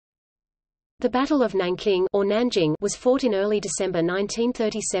The Battle of Nanking or Nanjing was fought in early December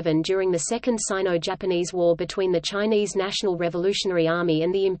 1937 during the Second Sino-Japanese War between the Chinese National Revolutionary Army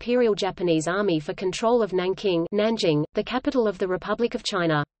and the Imperial Japanese Army for control of Nanking, Nanjing, the capital of the Republic of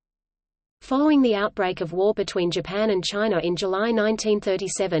China. Following the outbreak of war between Japan and China in July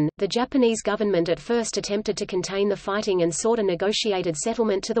 1937, the Japanese government at first attempted to contain the fighting and sought a negotiated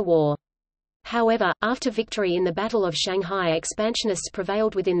settlement to the war. However, after victory in the Battle of Shanghai, expansionists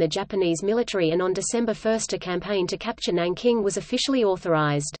prevailed within the Japanese military, and on December 1 a campaign to capture Nanking was officially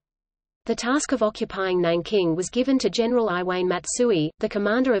authorized. The task of occupying Nanking was given to General Iwane Matsui, the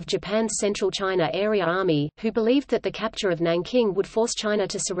commander of Japan's Central China Area Army, who believed that the capture of Nanking would force China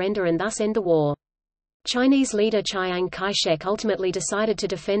to surrender and thus end the war. Chinese leader Chiang Kai-shek ultimately decided to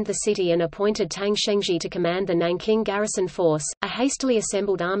defend the city and appointed Tang Shengji to command the Nanking Garrison Force, a hastily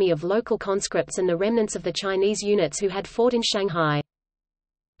assembled army of local conscripts and the remnants of the Chinese units who had fought in Shanghai.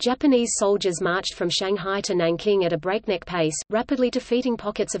 Japanese soldiers marched from Shanghai to Nanking at a breakneck pace, rapidly defeating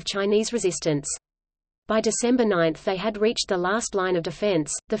pockets of Chinese resistance. By December 9 they had reached the last line of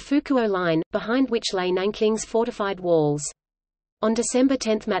defense, the Fukuo Line, behind which lay Nanking's fortified walls. On December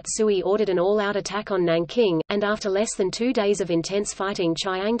 10 Matsui ordered an all-out attack on Nanking, and after less than 2 days of intense fighting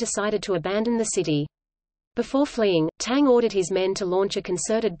Chiang decided to abandon the city. Before fleeing, Tang ordered his men to launch a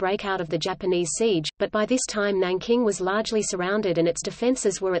concerted breakout of the Japanese siege, but by this time Nanking was largely surrounded and its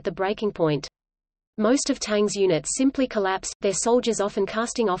defenses were at the breaking point. Most of Tang's units simply collapsed, their soldiers often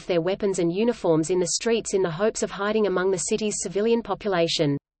casting off their weapons and uniforms in the streets in the hopes of hiding among the city's civilian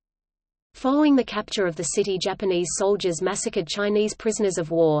population. Following the capture of the city, Japanese soldiers massacred Chinese prisoners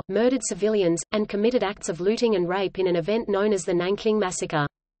of war, murdered civilians, and committed acts of looting and rape in an event known as the Nanking Massacre.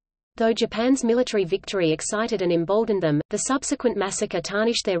 Though Japan's military victory excited and emboldened them, the subsequent massacre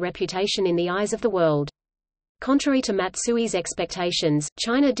tarnished their reputation in the eyes of the world. Contrary to Matsui's expectations,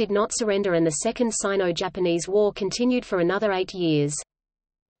 China did not surrender and the Second Sino-Japanese War continued for another 8 years.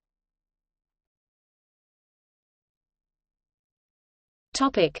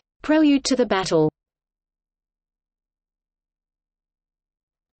 Prelude to the battle.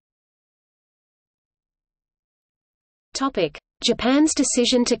 Japan's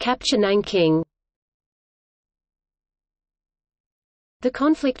decision to capture Nanking. The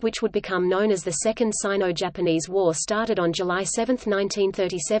conflict, which would become known as the Second Sino-Japanese War, started on July 7,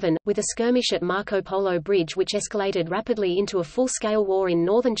 1937, with a skirmish at Marco Polo Bridge which escalated rapidly into a full-scale war in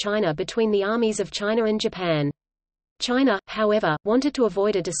northern China between the armies of China and Japan. China, however, wanted to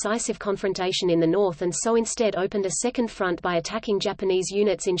avoid a decisive confrontation in the north and so instead opened a second front by attacking Japanese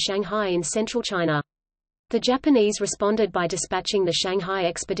units in Shanghai in central China. The Japanese responded by dispatching the Shanghai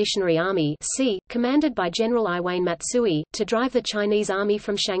Expeditionary Army commanded by General Iwane Matsui, to drive the Chinese army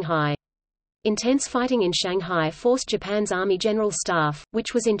from Shanghai. Intense fighting in Shanghai forced Japan's Army General Staff,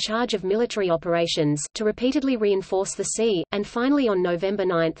 which was in charge of military operations, to repeatedly reinforce the sea, and finally on November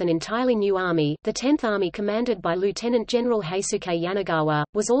 9 an entirely new army, the 10th Army commanded by Lieutenant General Heisuke Yanagawa,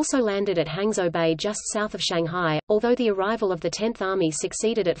 was also landed at Hangzhou Bay just south of Shanghai. Although the arrival of the 10th Army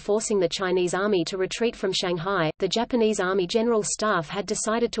succeeded at forcing the Chinese army to retreat from Shanghai, the Japanese Army General Staff had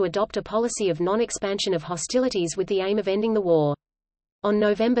decided to adopt a policy of non-expansion of hostilities with the aim of ending the war. On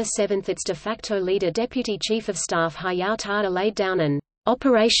November 7 its de facto leader, Deputy Chief of Staff Hayao Tada, laid down an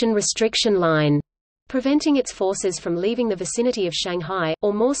operation restriction line, preventing its forces from leaving the vicinity of Shanghai,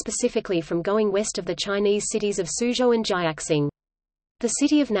 or more specifically from going west of the Chinese cities of Suzhou and Jiaxing. The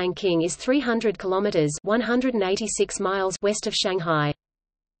city of Nanking is 300 kilometers (186 miles) west of Shanghai.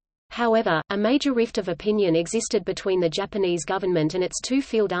 However, a major rift of opinion existed between the Japanese government and its two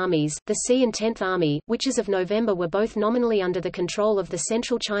field armies, the C and 10th Army, which as of November were both nominally under the control of the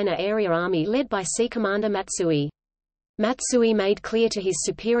Central China Area Army led by C Commander Matsui. Matsui made clear to his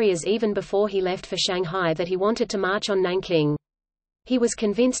superiors even before he left for Shanghai that he wanted to march on Nanking. He was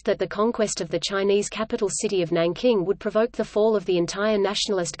convinced that the conquest of the Chinese capital city of Nanking would provoke the fall of the entire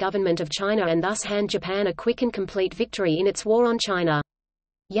nationalist government of China and thus hand Japan a quick and complete victory in its war on China.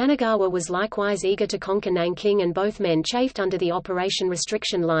 Yanagawa was likewise eager to conquer Nanking, and both men chafed under the operation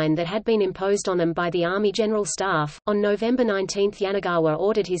restriction line that had been imposed on them by the Army General Staff. On November 19 Yanagawa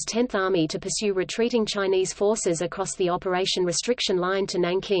ordered his 10th Army to pursue retreating Chinese forces across the operation restriction line to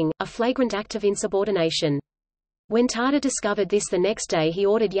Nanking, a flagrant act of insubordination. When Tada discovered this the next day, he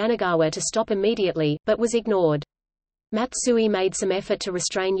ordered Yanagawa to stop immediately, but was ignored. Matsui made some effort to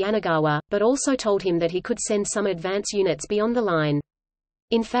restrain Yanagawa, but also told him that he could send some advance units beyond the line.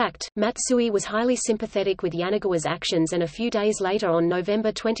 In fact, Matsui was highly sympathetic with Yanagawa's actions, and a few days later on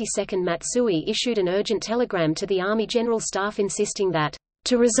November 22 Matsui issued an urgent telegram to the Army General Staff insisting that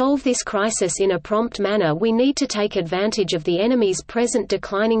To resolve this crisis in a prompt manner, we need to take advantage of the enemy's present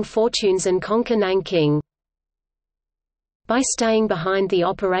declining fortunes and conquer Nanking. By staying behind the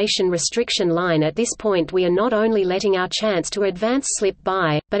operation restriction line at this point, we are not only letting our chance to advance slip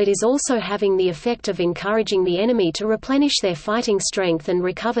by, but it is also having the effect of encouraging the enemy to replenish their fighting strength and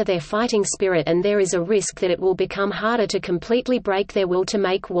recover their fighting spirit, and there is a risk that it will become harder to completely break their will to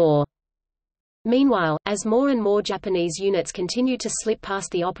make war. Meanwhile, as more and more Japanese units continued to slip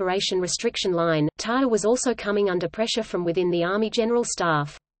past the operation restriction line, Tada was also coming under pressure from within the Army General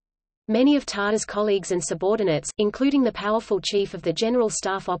Staff. Many of Tada's colleagues and subordinates, including the powerful chief of the General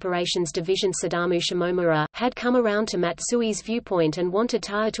Staff Operations Division Sadamu Shimomura, had come around to Matsui's viewpoint and wanted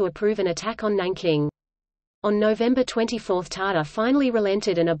Tada to approve an attack on Nanking. On November 24 Tada finally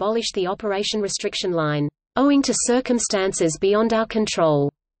relented and abolished the operation restriction line, owing to circumstances beyond our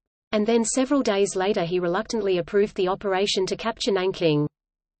control. And then several days later he reluctantly approved the operation to capture Nanking.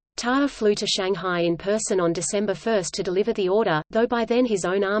 Tada flew to Shanghai in person on December 1 to deliver the order, though by then his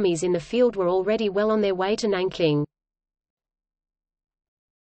own armies in the field were already well on their way to Nanking.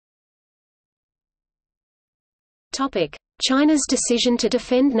 China's decision to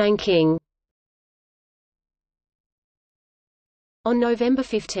defend Nanking. On November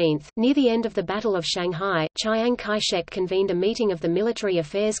 15, near the end of the Battle of Shanghai, Chiang Kai-shek convened a meeting of the Military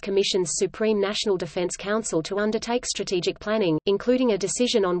Affairs Commission's Supreme National Defense Council to undertake strategic planning, including a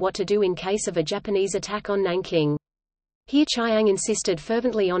decision on what to do in case of a Japanese attack on Nanking. Here Chiang insisted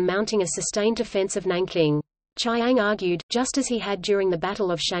fervently on mounting a sustained defense of Nanking. Chiang argued, just as he had during the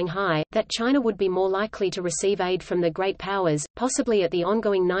Battle of Shanghai, that China would be more likely to receive aid from the great powers, possibly at the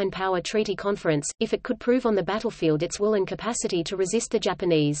ongoing Nine-Power Treaty Conference, if it could prove on the battlefield its will and capacity to resist the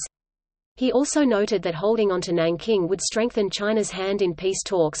Japanese. He also noted that holding on to Nanking would strengthen China's hand in peace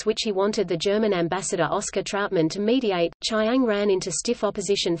talks, which he wanted the German ambassador Oskar Trautmann to mediate. Chiang ran into stiff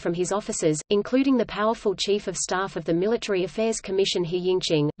opposition from his officers, including the powerful Chief of Staff of the Military Affairs Commission He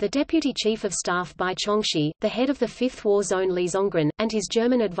Yingqing, the Deputy Chief of Staff Bai Chongshi, the head of the 5th War Zone Li Zonggren, and his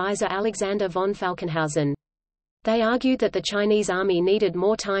German advisor Alexander von Falkenhausen. They argued that the Chinese army needed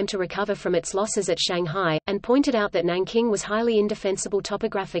more time to recover from its losses at Shanghai, and pointed out that Nanking was highly indefensible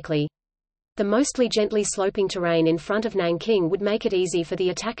topographically. The mostly gently sloping terrain in front of Nanking would make it easy for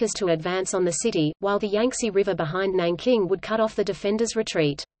the attackers to advance on the city, while the Yangtze River behind Nanking would cut off the defenders'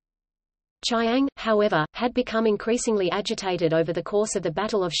 retreat. Chiang, however, had become increasingly agitated over the course of the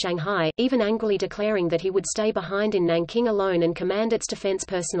Battle of Shanghai, even angrily declaring that he would stay behind in Nanking alone and command its defense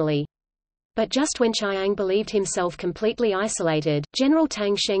personally. But just when Chiang believed himself completely isolated, General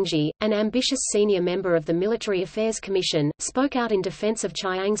Tang Shengji, an ambitious senior member of the Military Affairs Commission, spoke out in defense of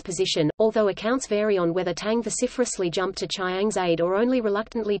Chiang's position, although accounts vary on whether Tang vociferously jumped to Chiang's aid or only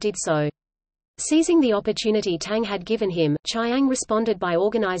reluctantly did so. Seizing the opportunity Tang had given him, Chiang responded by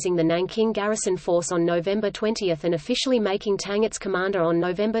organizing the Nanking Garrison Force on November 20 and officially making Tang its commander on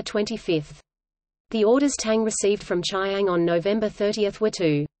November 25. The orders Tang received from Chiang on November 30 were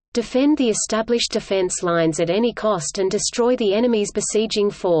to defend the established defense lines at any cost and destroy the enemy's besieging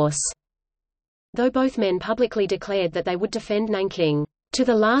force. Though both men publicly declared that they would defend Nanking to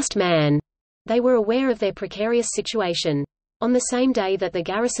the last man, they were aware of their precarious situation. On the same day that the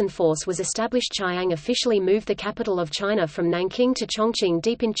garrison force was established, Chiang officially moved the capital of China from Nanking to Chongqing,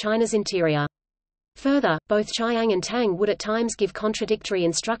 deep in China's interior. Further, both Chiang and Tang would at times give contradictory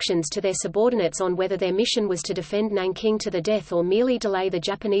instructions to their subordinates on whether their mission was to defend Nanking to the death or merely delay the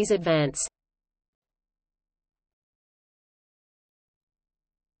Japanese advance.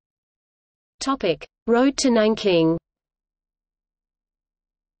 Road to Nanking.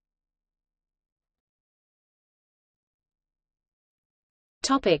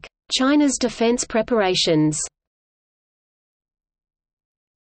 China's defense preparations.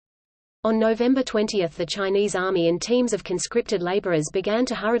 On November 20 the Chinese army and teams of conscripted laborers began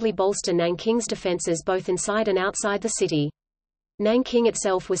to hurriedly bolster Nanking's defenses both inside and outside the city. Nanking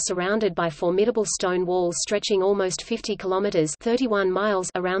itself was surrounded by formidable stone walls stretching almost 50 kilometers (31 miles)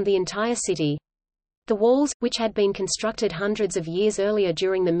 around the entire city. The walls, which had been constructed hundreds of years earlier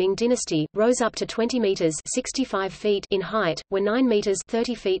during the Ming dynasty, rose up to 20 meters (65 feet) in height, were 9 meters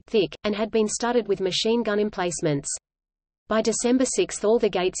 (30 feet) thick, and had been studded with machine gun emplacements. By December 6 all the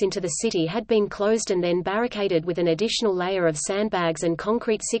gates into the city had been closed and then barricaded with an additional layer of sandbags and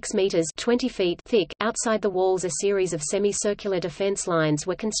concrete 6 meters (20 feet) thick. Outside the walls a series of semicircular defense lines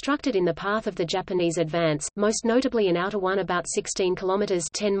were constructed in the path of the Japanese advance, most notably an outer one about 16 kilometers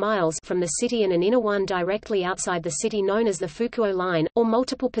 (10 miles) from the city and an inner one directly outside the city known as the Fukuo Line, or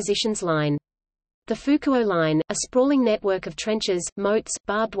Multiple Positions Line. The Fukuo Line, a sprawling network of trenches, moats,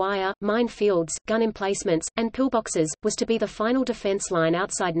 barbed wire, mine fields, gun emplacements, and pillboxes, was to be the final defense line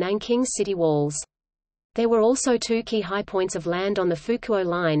outside Nanking's city walls. There were also two key high points of land on the Fukuo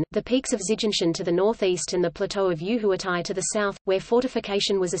Line, the peaks of Zijinshan to the northeast and the plateau of Yuhuatai to the south, where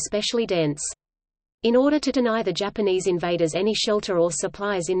fortification was especially dense. In order to deny the Japanese invaders any shelter or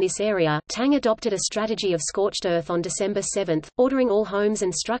supplies in this area, Tang adopted a strategy of scorched earth on December 7, ordering all homes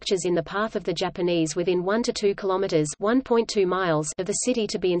and structures in the path of the Japanese within 1 to 2 kilometers (1.2 miles) of the city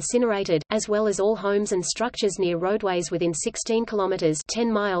to be incinerated, as well as all homes and structures near roadways within 16 kilometers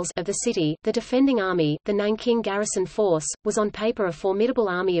 (10 miles) of the city. The defending army, the Nanking Garrison Force, was on paper a formidable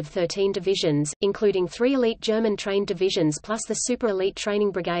army of 13 divisions, including 3 elite German-trained divisions plus the super-elite training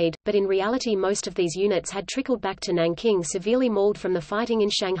brigade, but in reality most of these units had trickled back to Nanking severely mauled from the fighting in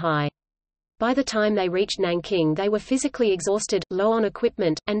Shanghai. By the time they reached Nanking they were physically exhausted, low on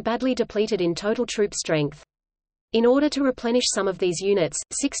equipment, and badly depleted in total troop strength. In order to replenish some of these units,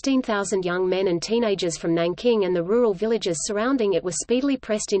 16,000 young men and teenagers from Nanking and the rural villages surrounding it were speedily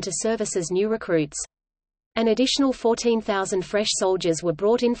pressed into service as new recruits. An additional 14,000 fresh soldiers were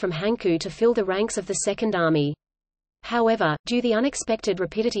brought in from Hankou to fill the ranks of the Second Army. However, due to the unexpected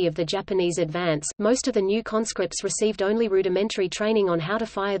rapidity of the Japanese advance, most of the new conscripts received only rudimentary training on how to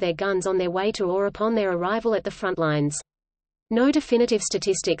fire their guns on their way to or upon their arrival at the front lines. No definitive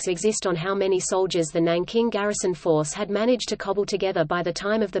statistics exist on how many soldiers the Nanking Garrison Force had managed to cobble together by the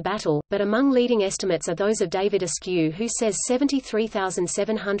time of the battle, but among leading estimates are those of David Askew, who says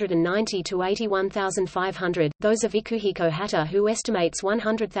 73,790 to 81,500, those of Ikuhiko Hatta, who estimates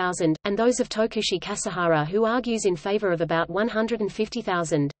 100,000, and those of Tokushi Kasahara, who argues in favor of about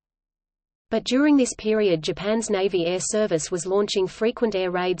 150,000. But during this period Japan's Navy Air Service was launching frequent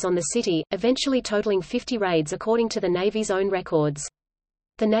air raids on the city, eventually totaling 50 raids according to the Navy's own records.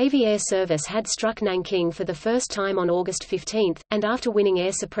 The Navy Air Service had struck Nanking for the first time on August 15, and after winning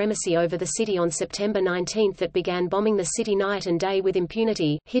air supremacy over the city on September 19 it began bombing the city night and day with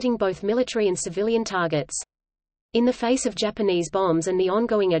impunity, hitting both military and civilian targets. In the face of Japanese bombs and the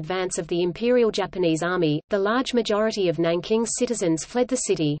ongoing advance of the Imperial Japanese Army, the large majority of Nanking's citizens fled the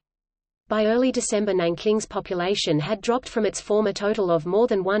city. By early December Nanking's population had dropped from its former total of more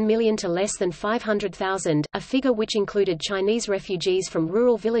than 1 million to less than 500,000, a figure which included Chinese refugees from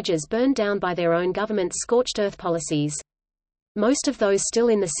rural villages burned down by their own government's scorched earth policies. Most of those still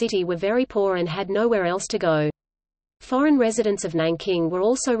in the city were very poor and had nowhere else to go. Foreign residents of Nanking were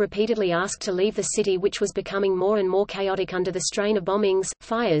also repeatedly asked to leave the city, which was becoming more and more chaotic under the strain of bombings,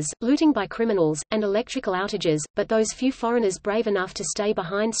 fires, looting by criminals, and electrical outages, but those few foreigners brave enough to stay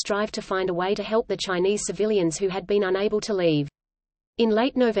behind strive to find a way to help the Chinese civilians who had been unable to leave. In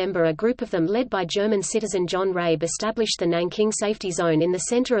late November a group of them led by German citizen John Rabe established the Nanking Safety Zone in the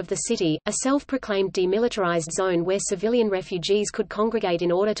center of the city, a self-proclaimed demilitarized zone where civilian refugees could congregate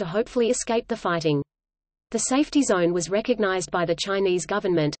in order to hopefully escape the fighting. The safety zone was recognized by the Chinese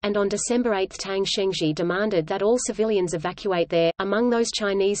government, and on December 8 Tang Shengji demanded that all civilians evacuate there. Among those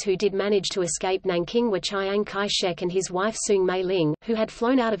Chinese who did manage to escape Nanking were Chiang Kai-shek and his wife Soong Mei-ling, who had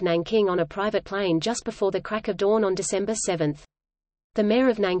flown out of Nanking on a private plane just before the crack of dawn on December 7. The mayor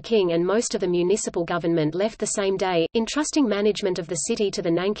of Nanking and most of the municipal government left the same day, entrusting management of the city to the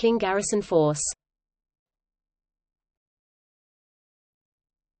Nanking Garrison Force.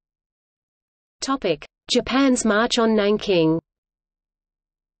 Japan's march on Nanking.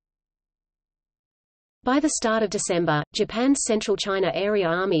 By the start of December, Japan's Central China Area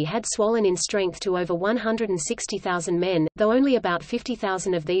Army had swollen in strength to over 160,000 men, though only about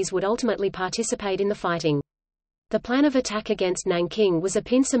 50,000 of these would ultimately participate in the fighting. The plan of attack against Nanking was a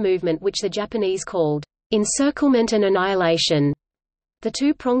pincer movement which the Japanese called encirclement and annihilation. The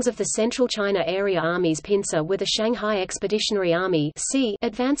two prongs of the Central China Area Army's pincer were the Shanghai Expeditionary Army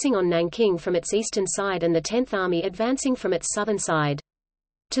advancing on Nanking from its eastern side and the 10th Army advancing from its southern side.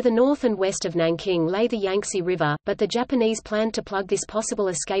 To the north and west of Nanking lay the Yangtze River, but the Japanese planned to plug this possible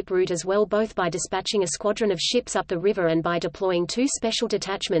escape route as well, both by dispatching a squadron of ships up the river and by deploying 2 special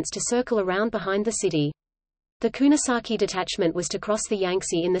detachments to circle around behind the city. The Kunisaki detachment was to cross the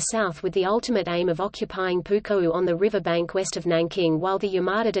Yangtze in the south with the ultimate aim of occupying Pukou on the river bank west of Nanking, while the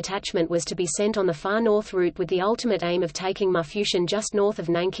Yamada detachment was to be sent on the far north route with the ultimate aim of taking Mafushan just north of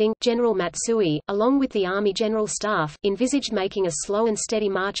Nanking. General Matsui, along with the Army General Staff, envisaged making a slow and steady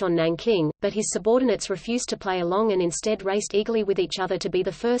march on Nanking, but his subordinates refused to play along and instead raced eagerly with each other to be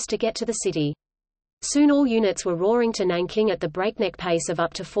the first to get to the city. Soon all units were roaring to Nanking at the breakneck pace of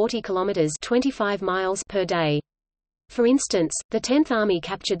up to 40 kilometers (25 miles) per day. For instance, the 10th Army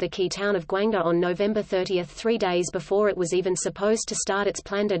captured the key town of Gwanga on November 30, 3 days before it was even supposed to start its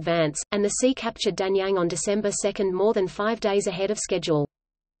planned advance, and the Sea captured Danyang on December 2 more than 5 days ahead of schedule.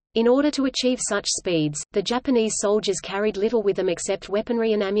 In order to achieve such speeds, the Japanese soldiers carried little with them except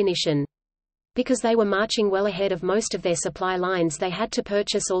weaponry and ammunition. Because they were marching well ahead of most of their supply lines, they had to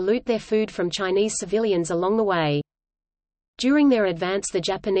purchase or loot their food from Chinese civilians along the way. During their advance, the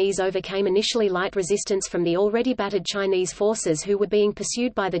Japanese overcame initially light resistance from the already battered Chinese forces who were being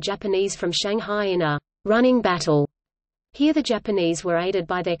pursued by the Japanese from Shanghai in a running battle. Here the Japanese were aided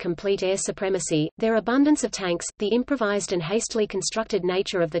by their complete air supremacy, their abundance of tanks, the improvised and hastily constructed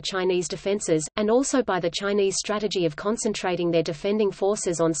nature of the Chinese defenses, and also by the Chinese strategy of concentrating their defending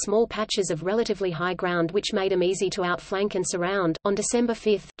forces on small patches of relatively high ground which made them easy to outflank and surround. On December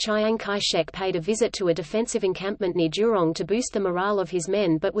 5, Chiang Kai-shek paid a visit to a defensive encampment near Jurong to boost the morale of his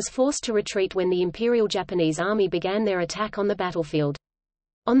men but was forced to retreat when the Imperial Japanese Army began their attack on the battlefield.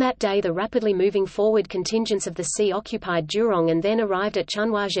 On that day the rapidly moving forward contingents of the Sea occupied Jurong and then arrived at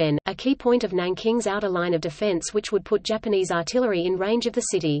Chunhua-zhen, a key point of Nanking's outer line of defense which would put Japanese artillery in range of the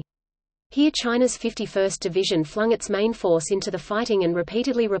city. Here China's 51st Division flung its main force into the fighting and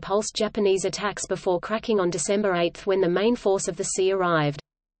repeatedly repulsed Japanese attacks before cracking on December 8 when the main force of the Sea arrived.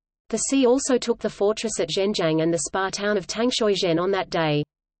 The Sea also took the fortress at Zhenjiang and the spa town of Tangshuizhen on that day.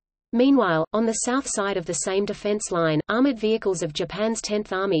 Meanwhile, on the south side of the same defense line, armored vehicles of Japan's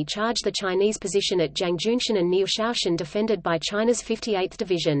 10th Army charged the Chinese position at Jiangjunshan and Niushaoshan defended by China's 58th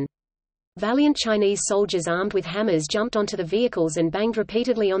Division. Valiant Chinese soldiers armed with hammers jumped onto the vehicles and banged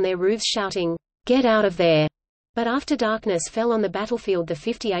repeatedly on their roofs shouting, "Get out of there!" But after darkness fell on the battlefield, the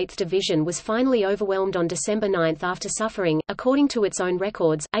 58th Division was finally overwhelmed on December 9 after suffering, according to its own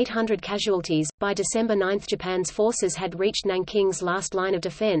records, 800 casualties. By December 9 Japan's forces had reached Nanking's last line of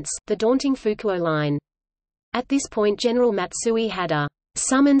defense, the daunting Fukuo Line. At this point General Matsui had a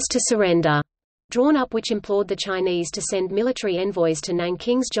summons to surrender drawn up which implored the Chinese to send military envoys to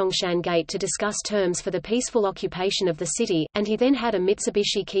Nanking's Zhongshan Gate to discuss terms for the peaceful occupation of the city, and he then had a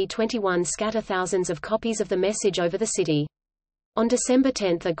Mitsubishi Ki-21 scatter thousands of copies of the message over the city. On December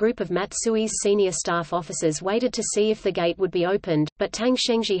 10 a group of Matsui's senior staff officers waited to see if the gate would be opened, but Tang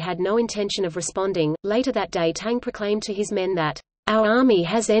Shengji had no intention of responding. Later that day Tang proclaimed to his men that, "Our army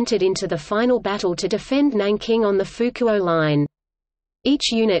has entered into the final battle to defend Nanking on the Fukuo Line.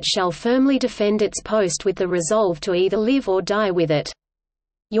 Each unit shall firmly defend its post with the resolve to either live or die with it.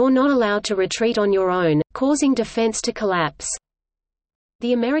 You're not allowed to retreat on your own, causing defense to collapse."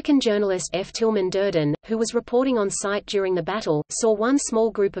 The American journalist F. Tillman Durden, who was reporting on site during the battle, saw one small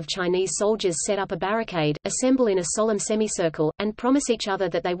group of Chinese soldiers set up a barricade, assemble in a solemn semicircle, and promise each other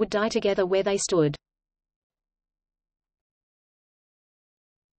that they would die together where they stood.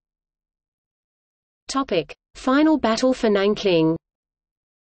 Final battle for Nanking.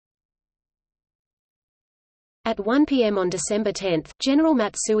 At 1 p.m. on December 10, General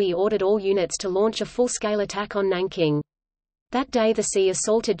Matsui ordered all units to launch a full-scale attack on Nanking. That day the Sea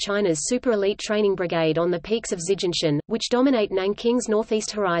assaulted China's super-elite training brigade on the peaks of Zijinshan, which dominate Nanking's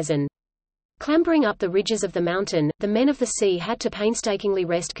northeast horizon. Clambering up the ridges of the mountain, the men of the Sea had to painstakingly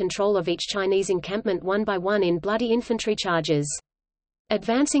wrest control of each Chinese encampment one by one in bloody infantry charges.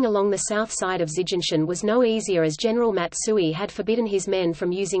 Advancing along the south side of Zijinshan was no easier as General Matsui had forbidden his men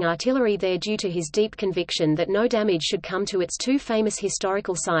from using artillery there due to his deep conviction that no damage should come to its two famous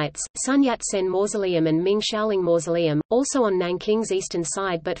historical sites, Sun Yat-sen Mausoleum and Ming Shaoling Mausoleum, also on Nanking's eastern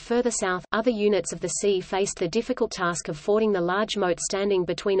side but further south. Other units of the Sea faced the difficult task of fording the large moat standing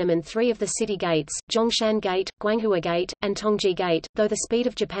between them and three of the city gates, Zhongshan Gate, Guanghua Gate, and Tongji Gate, though the speed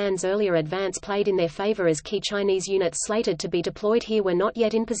of Japan's earlier advance played in their favor as key Chinese units slated to be deployed here were not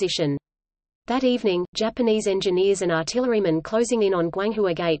yet in position. That evening, Japanese engineers and artillerymen closing in on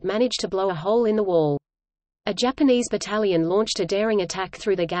Guanghua Gate managed to blow a hole in the wall. A Japanese battalion launched a daring attack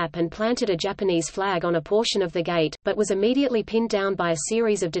through the gap and planted a Japanese flag on a portion of the gate, but was immediately pinned down by a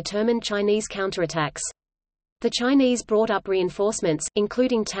series of determined Chinese counterattacks. The Chinese brought up reinforcements,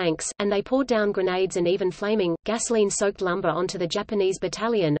 including tanks, and they poured down grenades and even flaming, gasoline-soaked lumber onto the Japanese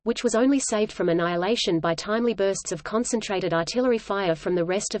battalion, which was only saved from annihilation by timely bursts of concentrated artillery fire from the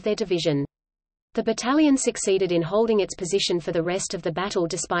rest of their division. The battalion succeeded in holding its position for the rest of the battle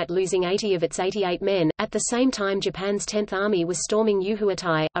despite losing 80 of its 88 men. At the same time, Japan's 10th Army was storming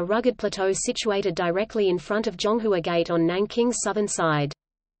Yuhuatai, a rugged plateau situated directly in front of Zhonghua Gate on Nanking's southern side.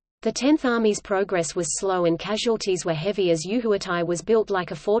 The 10th Army's progress was slow and casualties were heavy as Yuhuatai was built like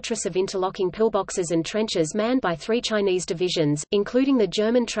a fortress of interlocking pillboxes and trenches manned by three Chinese divisions, including the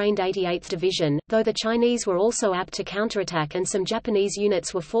German-trained 88th Division, though the Chinese were also apt to counterattack and some Japanese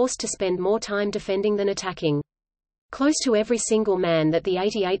units were forced to spend more time defending than attacking. Close to every single man that the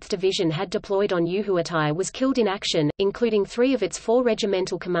 88th Division had deployed on Yuhuatai was killed in action, including 3 of its 4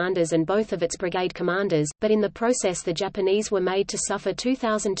 regimental commanders and both of its brigade commanders, but in the process the Japanese were made to suffer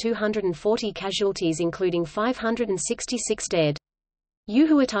 2,240 casualties including 566 dead.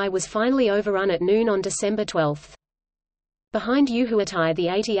 Yuhuatai was finally overrun at noon on December 12. Behind Yuhuatai the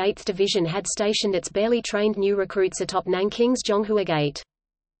 88th Division had stationed its barely trained new recruits atop Nanking's Zhonghua Gate.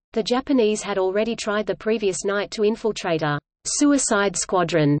 The Japanese had already tried the previous night to infiltrate a suicide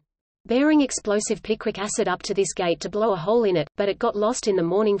squadron bearing explosive picric acid up to this gate to blow a hole in it, but it got lost in the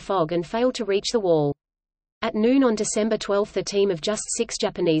morning fog and failed to reach the wall. At noon on December 12 a team of just 6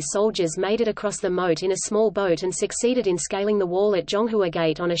 Japanese soldiers made it across the moat in a small boat and succeeded in scaling the wall at Zhonghua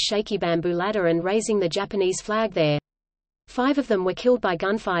Gate on a shaky bamboo ladder and raising the Japanese flag there. 5 of them were killed by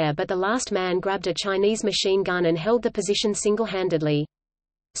gunfire, but the last man grabbed a Chinese machine gun and held the position single-handedly.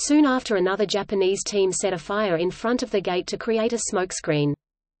 Soon after another Japanese team set a fire in front of the gate to create a smokescreen.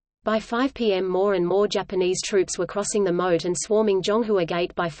 By 5 p.m. more and more Japanese troops were crossing the moat and swarming Zhonghua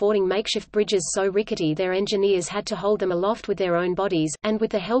Gate by fording makeshift bridges so rickety their engineers had to hold them aloft with their own bodies, and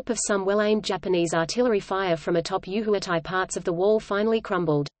with the help of some well-aimed Japanese artillery fire from atop Yuhuatai parts of the wall finally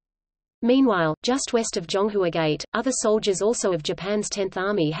crumbled. Meanwhile, just west of Zhonghua Gate, other soldiers also of Japan's 10th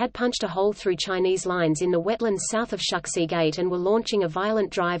Army had punched a hole through Chinese lines in the wetlands south of Shuxi Gate and were launching a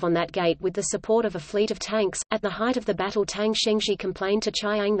violent drive on that gate with the support of a fleet of tanks. At the height of the battle, Tang Shengji complained to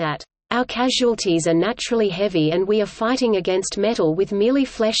Chiang that, "Our casualties are naturally heavy and we are fighting against metal with merely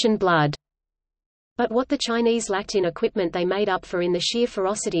flesh and blood." But what the Chinese lacked in equipment they made up for in the sheer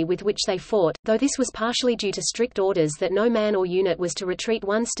ferocity with which they fought, though this was partially due to strict orders that no man or unit was to retreat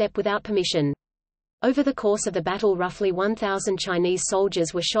one step without permission. Over the course of the battle roughly 1,000 Chinese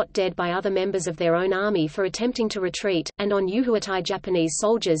soldiers were shot dead by other members of their own army for attempting to retreat, and on Yuhuatai Japanese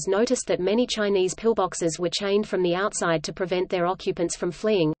soldiers noticed that many Chinese pillboxes were chained from the outside to prevent their occupants from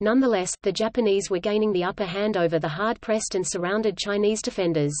fleeing. Nonetheless, the Japanese were gaining the upper hand over the hard-pressed and surrounded Chinese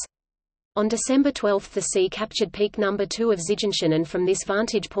defenders. On December 12 the sea captured peak number 2 of Zijinshan and from this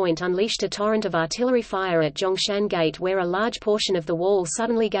vantage point unleashed a torrent of artillery fire at Zhongshan Gate where a large portion of the wall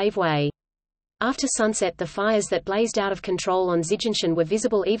suddenly gave way. After sunset the fires that blazed out of control on Zijinshan were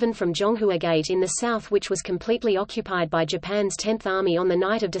visible even from Zhonghua Gate in the south, which was completely occupied by Japan's 10th Army on the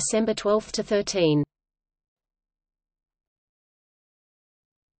night of December 12 to 13.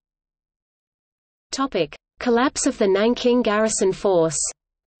 Topic: Collapse of the Nanking Garrison Force.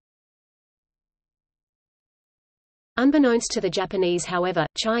 Unbeknownst to the Japanese, however,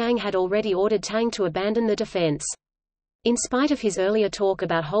 Chiang had already ordered Tang to abandon the defense. In spite of his earlier talk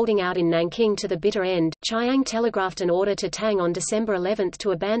about holding out in Nanking to the bitter end, Chiang telegraphed an order to Tang on December 11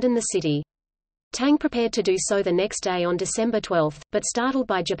 to abandon the city. Tang prepared to do so the next day on December 12, but startled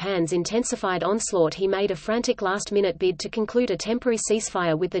by Japan's intensified onslaught he made a frantic last-minute bid to conclude a temporary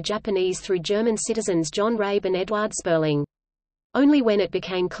ceasefire with the Japanese through German citizens John Rabe and Eduard Sperling. Only when it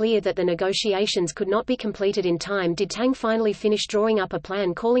became clear that the negotiations could not be completed in time did Tang finally finish drawing up a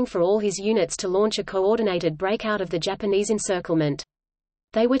plan calling for all his units to launch a coordinated breakout of the Japanese encirclement.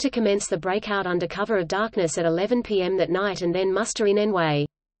 They were to commence the breakout under cover of darkness at 11 p.m. that night and then muster in Anhui.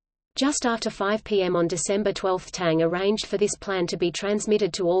 Just after 5 p.m. on December 12 Tang arranged for this plan to be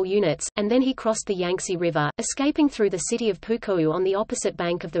transmitted to all units, and then he crossed the Yangtze River, escaping through the city of Pukou on the opposite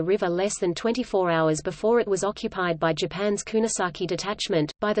bank of the river less than 24 hours before it was occupied by Japan's Kunisaki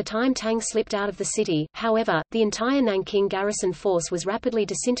detachment. By the time Tang slipped out of the city, however, the entire Nanking garrison force was rapidly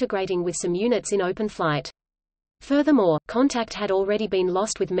disintegrating with some units in open flight. Furthermore, contact had already been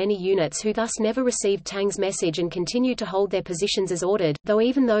lost with many units who thus never received Tang's message and continued to hold their positions as ordered, though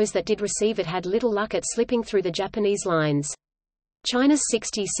even those that did receive it had little luck at slipping through the Japanese lines. China's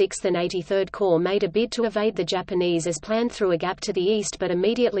 66th and 83rd Corps made a bid to evade the Japanese as planned through a gap to the east but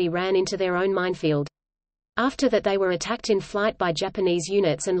immediately ran into their own minefield. After that they were attacked in flight by Japanese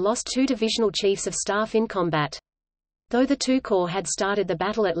units and lost 2 divisional chiefs of staff in combat. Though the 2 corps had started the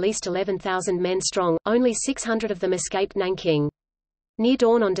battle at least 11,000 men strong, only 600 of them escaped Nanking. Near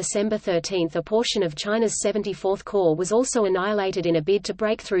dawn on December 13 a portion of China's 74th Corps was also annihilated in a bid to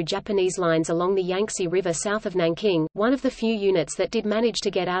break through Japanese lines along the Yangtze River south of Nanking. One of the few units that did manage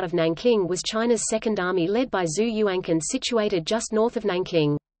to get out of Nanking was China's 2nd Army led by Zhu Yuankan, situated just north of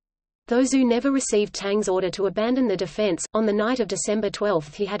Nanking. Though Zhu never received Tang's order to abandon the defense, on the night of December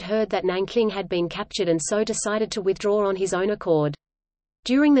 12 he had heard that Nanking had been captured and so decided to withdraw on his own accord.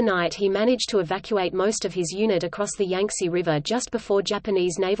 During the night he managed to evacuate most of his unit across the Yangtze River just before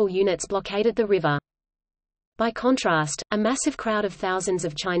Japanese naval units blockaded the river. By contrast, a massive crowd of thousands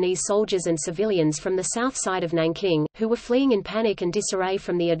of Chinese soldiers and civilians from the south side of Nanking, who were fleeing in panic and disarray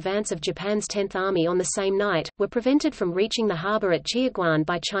from the advance of Japan's 10th Army on the same night, were prevented from reaching the harbor at Chiaguan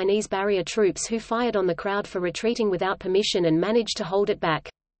by Chinese barrier troops who fired on the crowd for retreating without permission and managed to hold it back.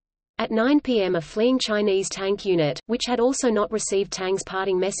 At 9 p.m. a fleeing Chinese tank unit, which had also not received Tang's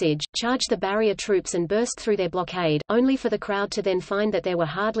parting message, charged the barrier troops and burst through their blockade, only for the crowd to then find that there were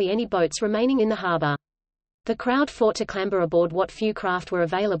hardly any boats remaining in the harbor. The crowd fought to clamber aboard what few craft were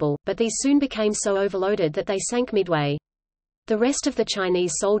available, but these soon became so overloaded that they sank midway. The rest of the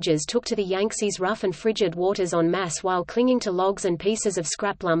Chinese soldiers took to the Yangtze's rough and frigid waters en masse while clinging to logs and pieces of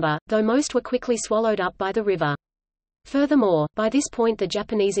scrap lumber, though most were quickly swallowed up by the river. Furthermore, by this point the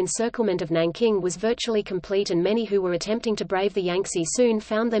Japanese encirclement of Nanking was virtually complete, and many who were attempting to brave the Yangtze soon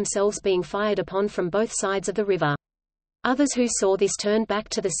found themselves being fired upon from both sides of the river. Others who saw this turned back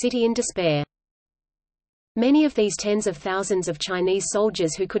to the city in despair. Many of these tens of thousands of Chinese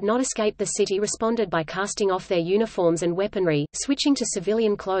soldiers who could not escape the city responded by casting off their uniforms and weaponry, switching to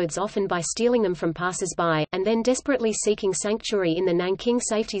civilian clothes, often by stealing them from passers-by, and then desperately seeking sanctuary in the Nanking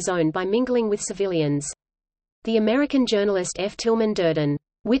safety zone by mingling with civilians. The American journalist F. Tillman Durden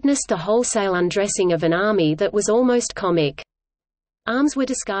witnessed the wholesale undressing of an army that was almost comic. Arms were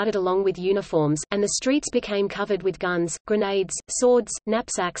discarded along with uniforms, and the streets became covered with guns, grenades, swords,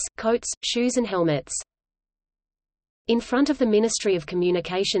 knapsacks, coats, shoes and helmets. In front of the Ministry of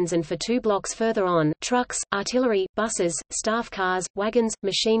Communications and for 2 blocks further on, trucks, artillery, buses, staff cars, wagons,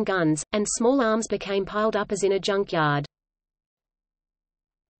 machine guns, and small arms became piled up as in a junkyard.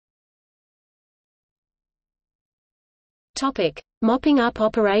 Mopping-up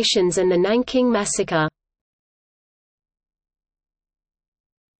operations and the Nanking Massacre.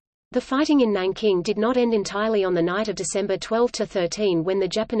 The fighting in Nanking did not end entirely on the night of December 12–13 when the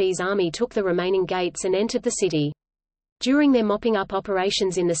Japanese army took the remaining gates and entered the city. During their mopping-up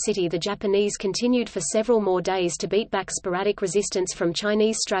operations in the city, the Japanese continued for several more days to beat back sporadic resistance from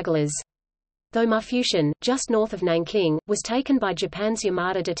Chinese stragglers. Though Mufushan, just north of Nanking, was taken by Japan's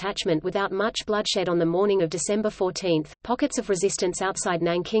Yamada detachment without much bloodshed on the morning of December 14, pockets of resistance outside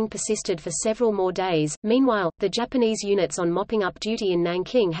Nanking persisted for several more days. Meanwhile, the Japanese units on mopping-up duty in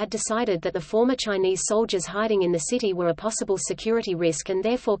Nanking had decided that the former Chinese soldiers hiding in the city were a possible security risk and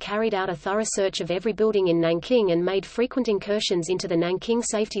therefore carried out a thorough search of every building in Nanking and made frequent incursions into the Nanking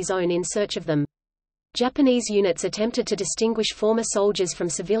safety zone in search of them. Japanese units attempted to distinguish former soldiers from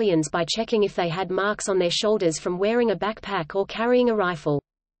civilians by checking if they had marks on their shoulders from wearing a backpack or carrying a rifle.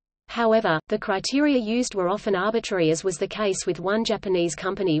 However, the criteria used were often arbitrary, as was the case with one Japanese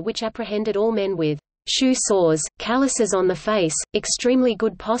company which apprehended all men with shoe sores, calluses on the face, extremely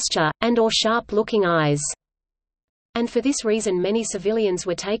good posture, and/or sharp-looking eyes. And for this reason many civilians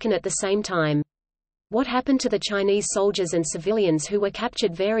were taken at the same time. What happened to the Chinese soldiers and civilians who were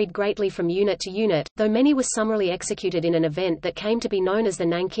captured varied greatly from unit to unit, though many were summarily executed in an event that came to be known as the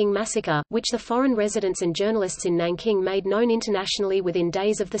Nanking Massacre, which the foreign residents and journalists in Nanking made known internationally within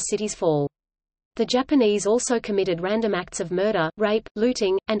days of the city's fall. The Japanese also committed random acts of murder, rape,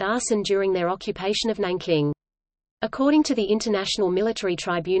 looting, and arson during their occupation of Nanking. According to the International Military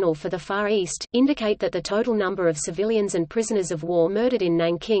Tribunal for the Far East, indicate that the total number of civilians and prisoners of war murdered in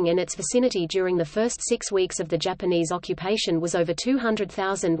Nanking and its vicinity during the first 6 weeks of the Japanese occupation was over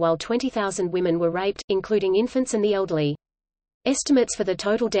 200,000, while 20,000 women were raped, including infants and the elderly. Estimates for the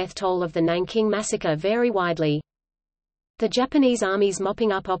total death toll of the Nanking Massacre vary widely. The Japanese Army's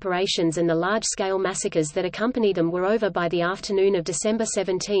mopping-up operations and the large-scale massacres that accompanied them were over by the afternoon of December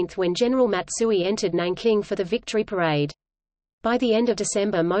 17 when General Matsui entered Nanking for the victory parade. By the end of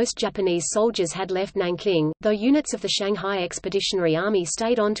December most Japanese soldiers had left Nanking, though units of the Shanghai Expeditionary Army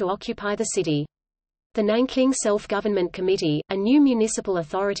stayed on to occupy the city. The Nanking Self-Government Committee, a new municipal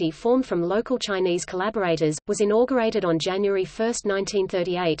authority formed from local Chinese collaborators, was inaugurated on January 1,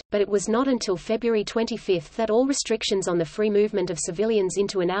 1938, but it was not until February 25 that all restrictions on the free movement of civilians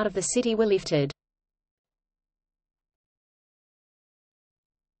into and out of the city were lifted.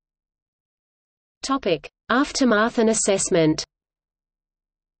 Aftermath and assessment.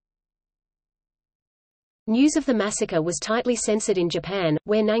 News of the massacre was tightly censored in Japan,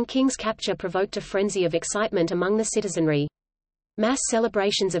 where Nanking's capture provoked a frenzy of excitement among the citizenry. Mass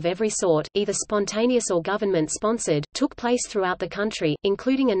celebrations of every sort, either spontaneous or government-sponsored, took place throughout the country,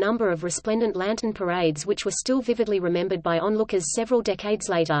 including a number of resplendent lantern parades which were still vividly remembered by onlookers several decades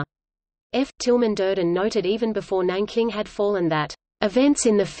later. F. Tillman Durden noted even before Nanking had fallen that, "Events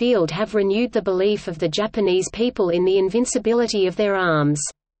in the field have renewed the belief of the Japanese people in the invincibility of their arms."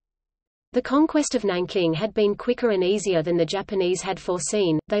 The conquest of Nanking had been quicker and easier than the Japanese had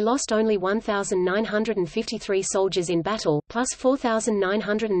foreseen. They lost only 1,953 soldiers in battle, plus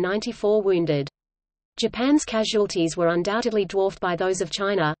 4,994 wounded. Japan's casualties were undoubtedly dwarfed by those of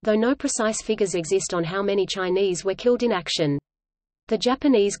China, though no precise figures exist on how many Chinese were killed in action. The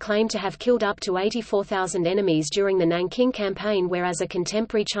Japanese claim to have killed up to 84,000 enemies during the Nanking campaign, whereas a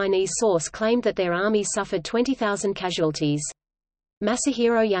contemporary Chinese source claimed that their army suffered 20,000 casualties.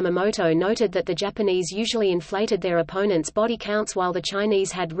 Masahiro Yamamoto noted that the Japanese usually inflated their opponents' body counts while the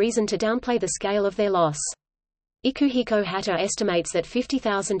Chinese had reason to downplay the scale of their loss. Ikuhiko Hatta estimates that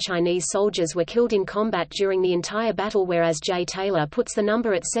 50,000 Chinese soldiers were killed in combat during the entire battle, whereas J. Taylor puts the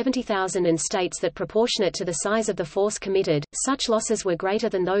number at 70,000 and states that proportionate to the size of the force committed, such losses were greater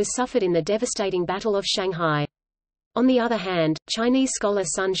than those suffered in the devastating Battle of Shanghai. On the other hand, Chinese scholar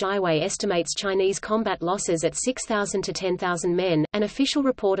Sun Jiwei estimates Chinese combat losses at 6,000 to 10,000 men. An official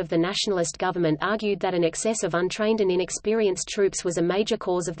report of the nationalist government argued that an excess of untrained and inexperienced troops was a major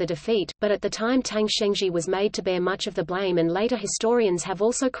cause of the defeat, but at the time Tang Shengji was made to bear much of the blame, and later historians have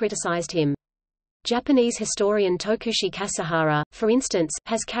also criticized him. Japanese historian Tokushi Kasahara, for instance,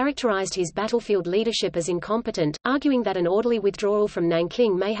 has characterized his battlefield leadership as incompetent, arguing that an orderly withdrawal from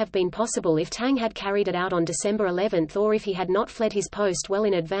Nanking may have been possible if Tang had carried it out on December 11 or if he had not fled his post well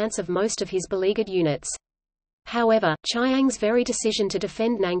in advance of most of his beleaguered units. However, Chiang's very decision to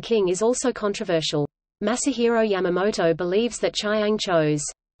defend Nanking is also controversial. Masahiro Yamamoto believes that Chiang chose,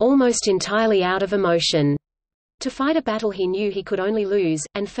 almost entirely out of emotion, to fight a battle he knew he could only lose,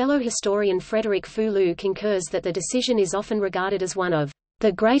 and fellow historian Frederick Fu Lu concurs that the decision is often regarded as one of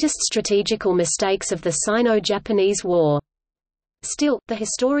the greatest strategical mistakes of the Sino-Japanese War. Still, the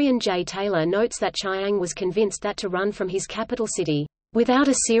historian J. Taylor notes that Chiang was convinced that to run from his capital city, without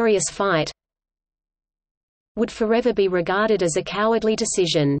a serious fight, would forever be regarded as a cowardly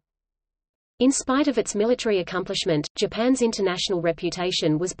decision. In spite of its military accomplishment, Japan's international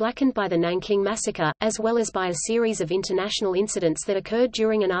reputation was blackened by the Nanking Massacre, as well as by a series of international incidents that occurred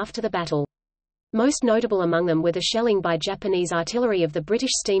during and after the battle. Most notable among them were the shelling by Japanese artillery of the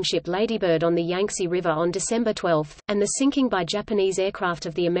British steamship Ladybird on the Yangtze River on December 12, and the sinking by Japanese aircraft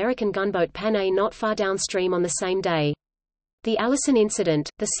of the American gunboat Panay not far downstream on the same day. The Allison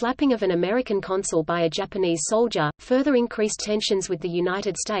incident, the slapping of an American consul by a Japanese soldier, further increased tensions with the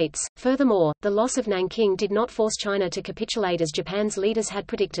United States. Furthermore, the loss of Nanking did not force China to capitulate as Japan's leaders had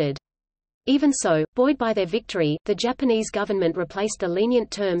predicted. Even so, buoyed by their victory, the Japanese government replaced the lenient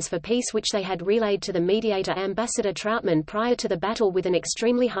terms for peace which they had relayed to the mediator Ambassador Troutman prior to the battle with an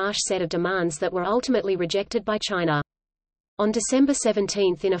extremely harsh set of demands that were ultimately rejected by China. On December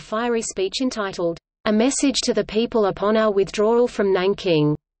 17, in a fiery speech entitled, "A Message to the People Upon Our Withdrawal from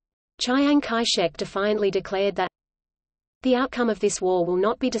Nanking," Chiang Kai-shek defiantly declared that the outcome of this war will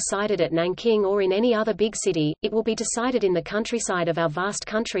not be decided at Nanking or in any other big city, it will be decided in the countryside of our vast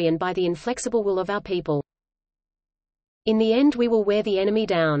country and by the inflexible will of our people. In the end we will wear the enemy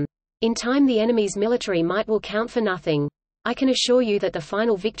down. In time the enemy's military might will count for nothing. I can assure you that the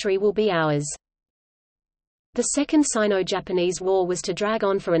final victory will be ours. The Second Sino-Japanese War was to drag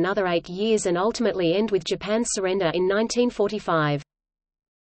on for another 8 years and ultimately end with Japan's surrender in 1945.